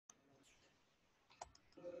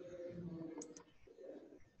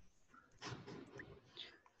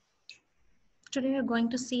Today we're going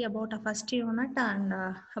to see about a first unit and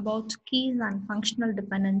about keys and functional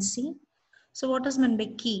dependency. So what does meant by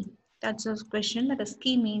key? That's a question. That is,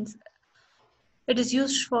 key means it is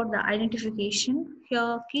used for the identification.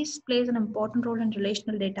 Here, keys plays an important role in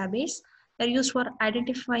relational database. They're used for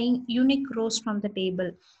identifying unique rows from the table.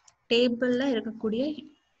 Table இருக்கக்கூடிய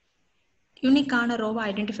யூனிக்கான ரோவை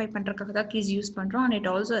identify பண்ணுறதுக்காக தான் keys use பண்ணுறோம் and it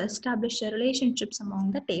also establish relationships among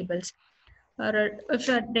the tables. If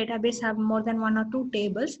a database have more than one or two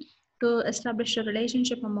tables, to establish a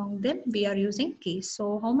relationship among them, we are using keys. So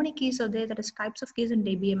how many keys are there? That is types of keys in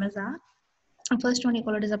DBMS are. First one you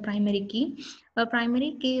call it as a primary key. A primary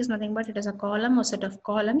key is nothing but it is a column or set of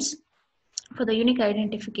columns for the unique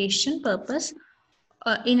identification purpose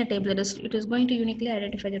in a table. It is going to uniquely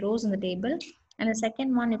identify the rows in the table. And the second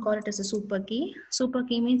one you call it as a super key. Super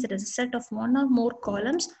key means it is a set of one or more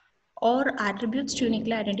columns or attributes to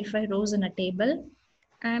uniquely identify rows in a table.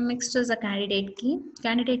 And next is a candidate key.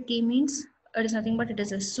 Candidate key means it is nothing but it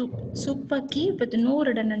is a super key with no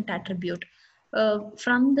redundant attribute.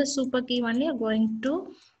 From the super key only you're going to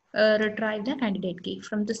retrieve the candidate key.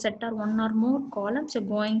 From the set or one or more columns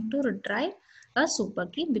you're going to retrieve a super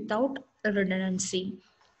key without redundancy.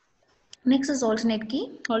 Next is alternate key.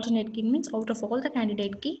 Alternate key means out of all the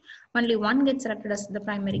candidate key, only one gets selected as the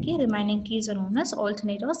primary key. Remaining keys are known as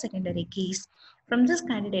alternate or secondary keys. From this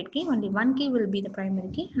candidate key, only one key will be the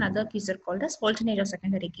primary key and other keys are called as alternate or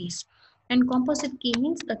secondary keys. And composite key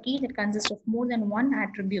means a key that consists of more than one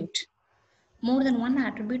attribute. More than one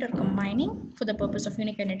attribute are combining for the purpose of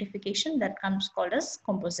unique identification, that comes called as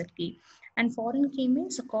composite key. And foreign key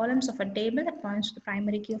means the columns of a table that points to the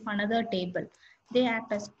primary key of another table. They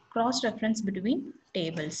act as cross-reference between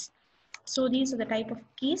tables. So these are the type of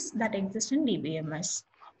keys that exist in DBMS.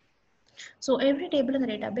 So every table in the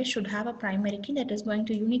database should have a primary key that is going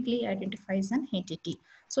to uniquely identify an entity.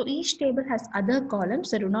 So each table has other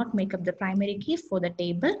columns that do not make up the primary key for the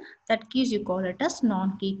table. That keys you call it as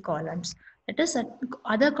non-key columns. That is,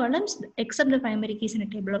 other columns except the primary keys in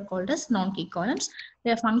a table are called as non-key columns.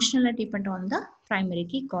 They are functionally dependent on the primary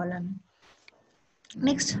key column.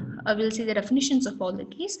 Next, we'll see the definitions of all the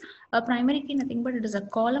keys. A primary key, nothing but it is a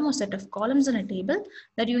column or set of columns in a table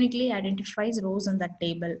that uniquely identifies rows in that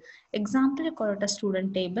table. Example, you call it a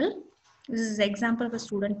student table. This is an example of a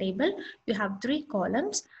student table. You have three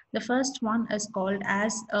columns. The first one is called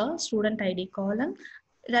as a student ID column.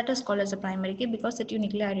 That is called as a primary key because it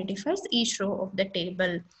uniquely identifies each row of the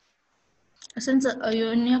table. Since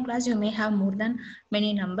in your class you may have more than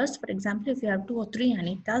many numbers. For example, if you have 2 or 3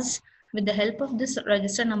 Anitas, with the help of this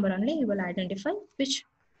register number only, you will identify which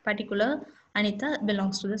particular Anita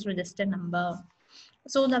belongs to this register number.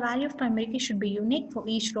 So the value of primary key should be unique for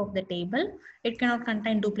each row of the table. It cannot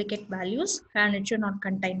contain duplicate values and it should not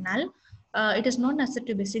contain null. It is not necessary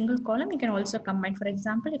to be a single column. You can also combine, for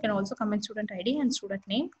example, you can also combine student ID and student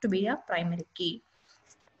name to be a primary key.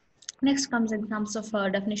 Next comes examples of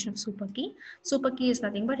definition of super key. Super key is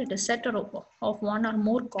nothing but it is set of one or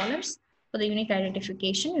more columns for the unique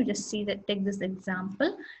identification. You just see that, take this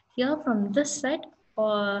example. Here from this set,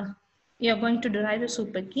 you're going to derive the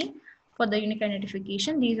super key for the unique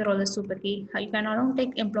identification. These are all the super key. You can not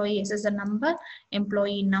take employee SSN number,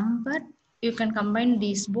 employee number. You can combine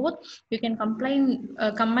these both. You can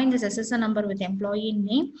combine this SSN number with employee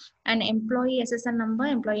name and employee SSN number,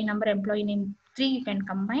 employee name 3 you can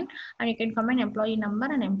combine, and you can combine employee number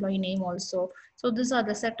and employee name also. So these are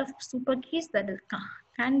the set of super keys that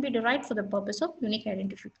can be derived for the purpose of unique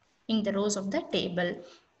identifying the rows of the table.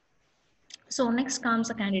 So next comes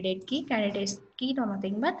a candidate key. Candidate key or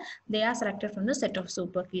nothing but they are selected from the set of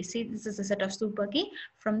super keys. See, this is a set of super key.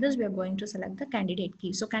 From this we are going to select the candidate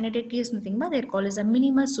key. So candidate key is nothing but they call as a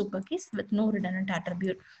minimal super keys with no redundant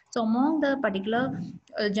attribute. So among the particular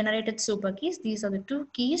generated super keys, these are the two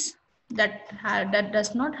keys that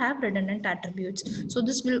does not have redundant attributes. So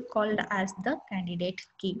this will called as the candidate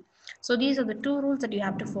key. So these are the two rules that you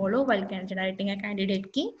have to follow while generating a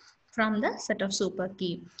candidate key from the set of super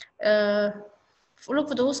key. Look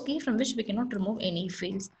for those keys from which we cannot remove any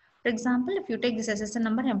fields. For example, if you take this SSN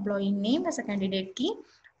number, employee name as a candidate key,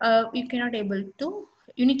 you cannot able to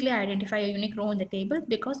uniquely identify a unique row in the table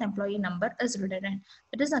because employee number is redundant.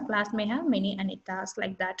 That is, a class may have many Anitas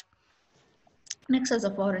like that. Next is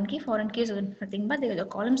a foreign key. Foreign keys are nothing but they are the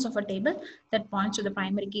columns of a table that points to the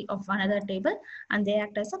primary key of another table and they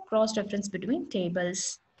act as a cross-reference between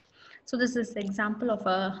tables. So this is the example of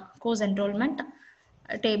a course enrollment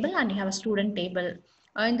table and you have a student table.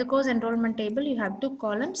 In the course enrollment table, you have two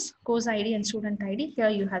columns, course ID and student ID. Here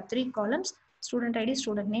you have three columns, student ID,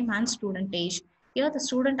 student name and student age. Here the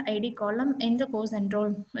student ID column in the course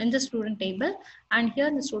in the student table, and here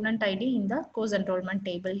the student ID in the course enrollment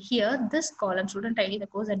table. Here this column student ID the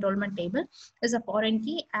course enrollment table is a foreign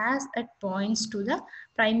key as it points to the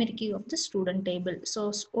primary key of the student table. So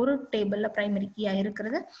ஒரு டேபிள்ல primary key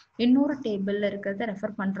இருக்கிறது இன்னொரு டேபிள்ல இருக்கிறத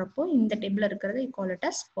refer பண்றப்போ இந்த டேபிள்ல இருக்கிறத you call it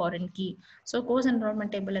as foreign key. So course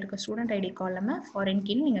enrollment table இருக்க student ID column foreign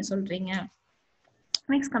key நீங்க சொல்றீங்க.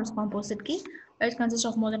 Next comes composite key. It consists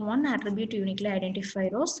of more than one attribute to uniquely identify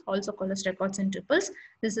rows, also called as records and tuples.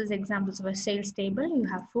 This is examples of a sales table. You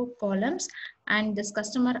have 4 columns and this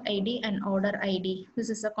customer ID and order ID. This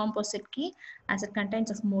is a composite key as it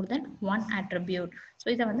contains of more than one attribute. So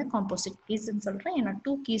this is the composite keys.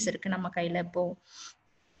 Two keys irukku nama kaila ipo.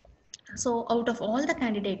 So out of all the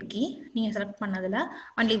candidate key, you select panadala,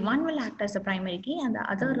 only one will act as the primary key and the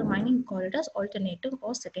other remaining call it as alternative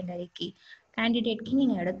or secondary key. Candidate key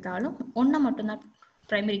நீங்க எடுத்தாலும் ஒண்ண மட்டும் தான்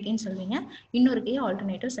primary key ன்னு சொல்வீங்க, இன்னொரு key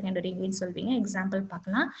alternative secondary key ன்னு சொல்வீங்க. எக்ஸாம்பிள்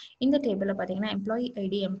பார்க்கலாம். இந்த டேபிள்ல பாத்தீங்கன்னா employee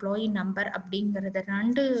ID, employee number அப்படிங்கறது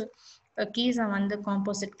ரெண்டு keys வந்து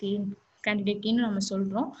composite key candidate key ன்னு நம்ம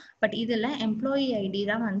சொல்றோம். பட் இதுல employee ID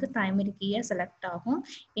தான் வந்து primary key செலக்ட் ஆகும்.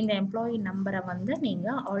 இந்த employee number வந்து நீங்க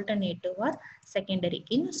alternative or secondary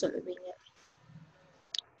key ன்னு சொல்லுவீங்க.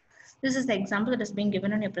 This is the example that is being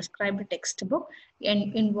given on your prescribed textbook. In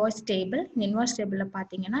invoice table, in invoice table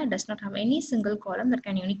pathina, it does not have any single column that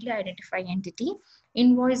can uniquely identify entity.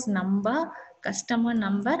 Invoice number, customer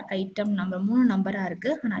number, item number, மூணு number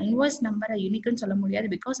இருக்கு. ஆனா invoice number unique ன்னு சொல்ல முடியாது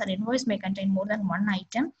because an invoice may contain more than one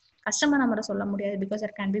item. Customer number சொல்ல முடியாது because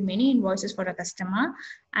there can be many invoices for a customer,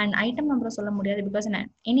 and item number சொல்ல முடியாது because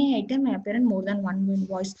any item may appear in more than one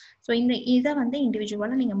invoice. So இந்த இத வந்து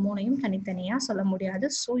இண்டிவிஜுவலா நீங்க மூணையும் தனித்தனியா சொல்ல முடியாது.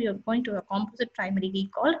 So you're going to a composite primary key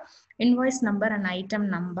called invoice number and item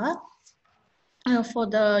number for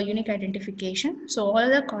the unique identification. So all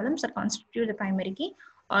the columns that constitute the primary key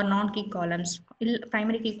or non-key columns.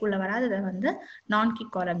 Primary key குள்ள வராதத வந்து non-key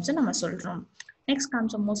columns நம்ம சொல்றோம். Next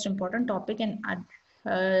comes the most important topic in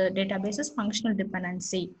databases, functional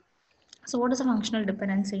dependency. So what is a functional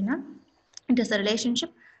dependency? It is a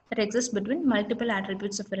relationship that exists between multiple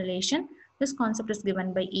attributes of a relation. This concept is given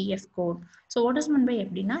by EF code. So what is meant by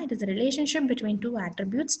FD? It is a relationship between two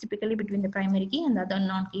attributes, typically between the primary key and the other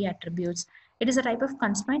non-key attributes. It is a type of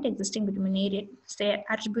constraint existing between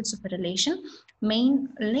attributes of a relation,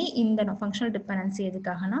 mainly in the functional dependency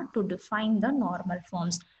to define the normal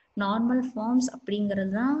forms. Normal forms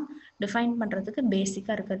அப்படிங்கிறது தான் define பண்றதுக்கு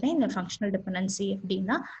பேசிக்கா இருக்கிறதே இந்த functional dependency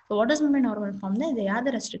அப்படின்னா. So what is meant by normal form? They are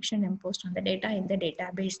the restriction imposed on the data in the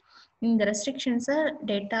database. இந்த ரெஸ்ட்ரிக்ஷன்ஸை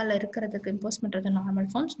டேட்டால இருக்கிறதுக்கு impose பண்றது நார்மல்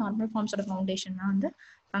ஃபார்ம்ஸ். நார்மல் ஃபார்ம்ஸோட ஃபவுண்டேஷன் தான் வந்து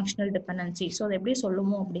functional dependency. So அதை எப்படி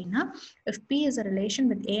சொல்லுவோம் அப்படின்னா, if P is a relation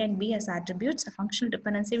with A and B as attributes, a functional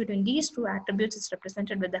dependency between these two attributes is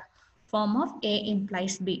represented with the form of A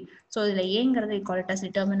implies B. So இதுல Aங்கிறது you call it as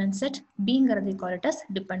determinant set, Bங்கிறது you call it as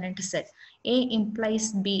dependent set. A implies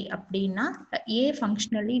B அப்படின்னா A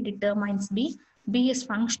functionally determines B, B is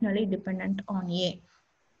functionally dependent on A.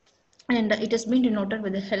 And it has been denoted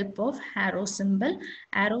with the help of arrow symbol.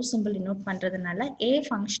 Arrow symbol denote பண்றதுனால A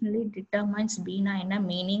functionally determines B na என்ன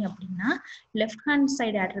meaning அப்படின்னா, left hand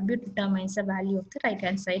side attribute determines the value of the right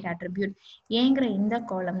hand side attribute. Aங்கிற இந்த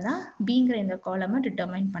காலம் தான் Bங்கிற இந்த காலமை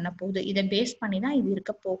determine பண்ண போகுது. இதை பேஸ் பண்ணி தான் இது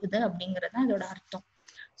இருக்க போகுது அப்படிங்கிறது தான் இதோட அர்த்தம்.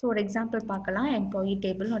 So ஒரு example பார்க்கலாம். Employee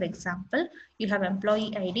table ஒரு example. You have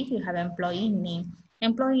employee ID, you have employee name.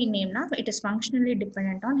 Employee name now it is functionally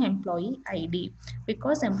dependent on employee ID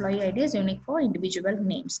because employee ID is unique for individual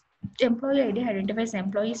names. Employee ID identifies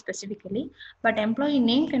employee specifically, but employee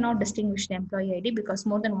name cannot distinguish the employee ID because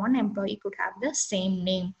more than one employee could have the same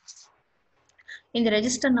name. இந்த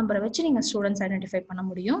register நம்பரை வச்சு நீங்க students identify பண்ண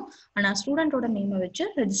முடியும். ஆனா ஸ்டூடெண்டோட நேமை வச்சு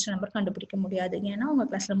register number கண்டுபிடிக்க முடியாது. ஏன்னா உங்க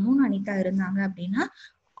கிளாஸ்ல 3 அனிதா இருந்தாங்க அப்படின்னா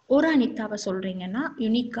ஒரு அனிதாவை சொல்றீங்கன்னா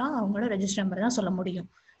யூனிக்கா அவங்களோட ரெஜிஸ்டர் நம்பர் தான் சொல்ல முடியும்.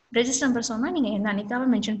 ரெஜிஸ்டர் நம்பர் சொன்னா நீங்க எந்த அனிதாவை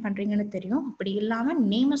மென்ஷன் பண்றீங்கன்னு தெரியும். அப்படி இல்லாம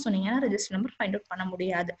நேம் சொன்னீங்கன்னா ரெஜிஸ்டர் நம்பர் ஃபைண்ட் அவுட் பண்ண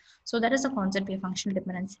முடியாது. So that is a concept of functional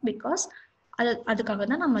dependency because அதுக்காக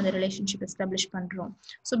தான் நம்ம அந்த ரிலேஷன்ஷிப் எஸ்டாப்ளிஷ் பண்றோம்.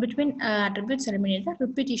 So between attributes eliminate the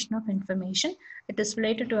repetition of information. It is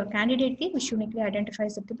related to a candidate key which uniquely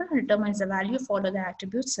identifies the table and determines the value for the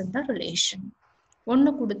attributes in the relation.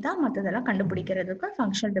 ஒன்னு கொடுத்தா மற்றதெல்லாம் கண்டுபிடிக்கிறதுக்கு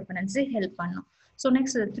functional dependency help பண்ணும். So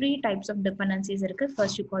next, the 3 types of dependencies இருக்கு.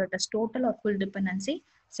 First, you call it as total or full dependency.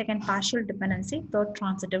 Second, partial dependency. Third,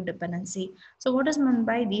 transitive dependency. So what is meant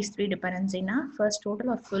by these 3 dependency? First, total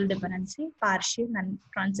or full dependency, partial and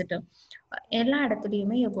transitive. எல்லா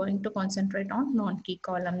இடத்துலையுமே you're going to concentrate on non-key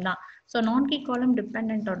column தான். So non-key column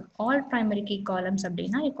dependent on all primary key columns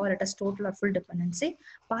அப்படின்னா you call it as total or full dependency.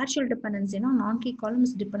 Partial dependency non-key column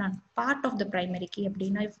is dependent on part of the primary key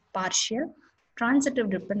அப்படின்னா partial. Transitive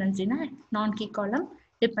dependency na non-key column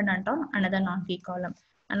dependent on another non-key column.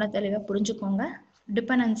 நல்லா தெளிவா புரிஞ்சுக்கோங்க.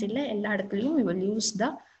 Dependencyல எல்லா இடத்துலயும் we will use the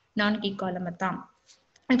non-key column தான்.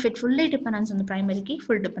 If it fully depends on the primary key,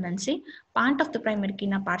 full dependency. Part of the primary key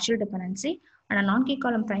na partial dependency. And a non-key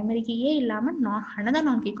column primary key ஏ இல்லாம another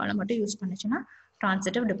non-key column மட்டும் use பண்ணுச்சுன்னா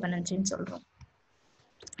transitive dependency ன்னு சொல்றோம்.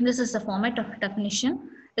 This is the format of definition.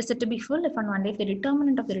 Is it to be full if and only if the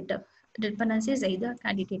determinant of the dependency is either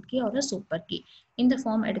candidate key or a super key. In the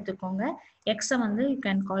form எடுத்துக்கோங்க. X வந்து you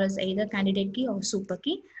can call as either candidate key or super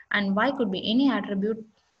key, and Y could be any attribute.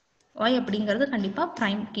 Y அப்படிங்கிறது கண்டிப்பா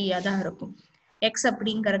prime key தான் இருக்கும். X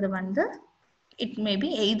அப்படிங்கிறது வந்து it may be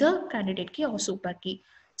either candidate key or super key.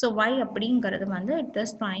 So Y அப்படிங்கிறது வந்து it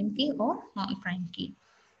is prime key or non-prime key.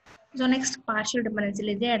 So next partial dependency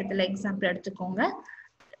இதே இடத்துல example எடுத்துக்கோங்க.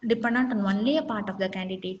 Dependent on only a part of the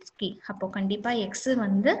candidate key. அப்போ கண்டிப்பா X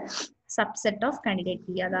வந்து subset of candidate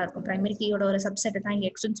key தான் இருக்கும். Primary key ஓட ஒரு subset தான் இங்க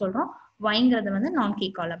X ன்னு சொல்றோம். Yங்கிறது வந்து non-key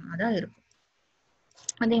column தான் இருக்கும்.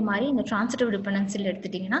 அதே மாதிரி இந்த transitive dependency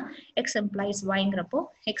எடுத்துட்டீங்கன்னா x implies yங்கிறப்போ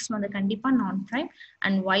x வந்து கண்டிப்பா நான் prime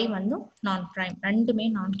and y வந்து நான் prime ரெண்டுமே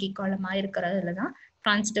நான் key column இருக்கிறதுல தான்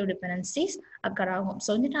transitive dependencies occur ஆகும்.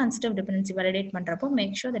 So இந்த transitive dependency validate பண்றப்போ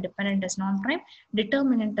make sure the dependent is non prime,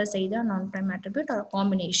 determinant is either non prime attribute or a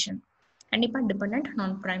combination. கண்டிப்பா dependent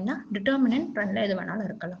non prime தான், determinant ரெண்டுல எது வேணாலும்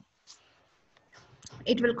இருக்கலாம்.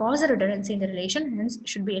 It will cause a redundancy in the relation, hence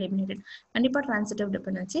should be eliminated. Kandipa transitive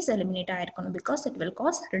dependencies eliminate ஆயிருக்கணும் because it will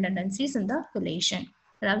cause redundancies in the relation.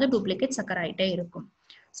 அதாவது duplicates occur ஆயிட்டே இருக்கும்.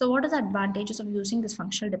 So what are the advantages of using this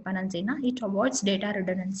functional dependency? It avoids data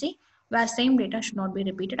redundancy, where same data should not be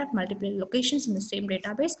repeated at multiple locations in the same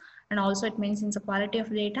database, and also it maintains the quality of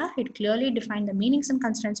data. It clearly defines the meanings and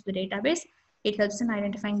constraints of the database. It helps in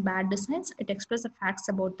identifying bad designs. It expresses the facts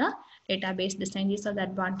about the database design. These are the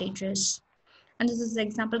advantages. And this is the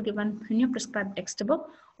example given in your prescribed textbook.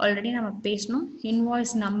 Already நம்ம பேசணும்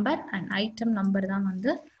invoice number and item number தான்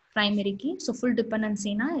வந்து primary key. So full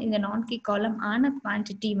dependency na in the non key column ஆன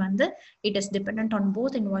quantity வந்து it is dependent on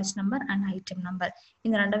both invoice number and item number.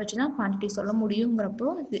 இந்த ரெண்டை வச்சு தான் quantity சொல்ல முடியுங்கிறப்போ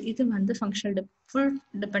இது வந்து functional full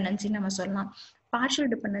dependency நம்ம சொல்லலாம். Partial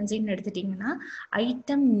dependency ன்னு எடுத்துட்டீங்கன்னா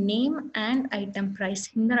item name and item price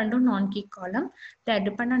இந்த ரெண்டும் non key column. They are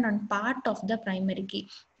dependent on part of the primary key.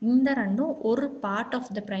 இந்த ரெண்டும் ஒரு part of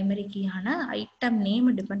the primary key ஆன item name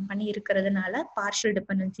depend பண்ணி இருக்கிறதுனால partial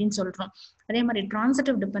dependency ன்னு சொல்றோம். அதே மாதிரி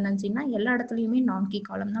transitive dependency னா எல்லா இடத்துலயுமே non key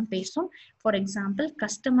column தான் பேசும். For example,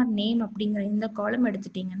 customer name அப்படிங்கிற இந்த column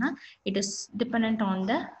எடுத்துட்டீங்கன்னா it is dependent on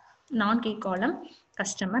the non key column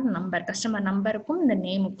customer number. Customer numberக்கும் இந்த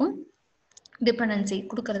nameக்கும் dependency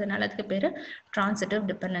கொடுக்கிறதுனால அதுக்கு பேரு transitive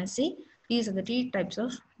dependency. These are the three types of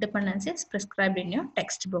dependencies prescribed in your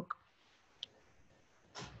textbook.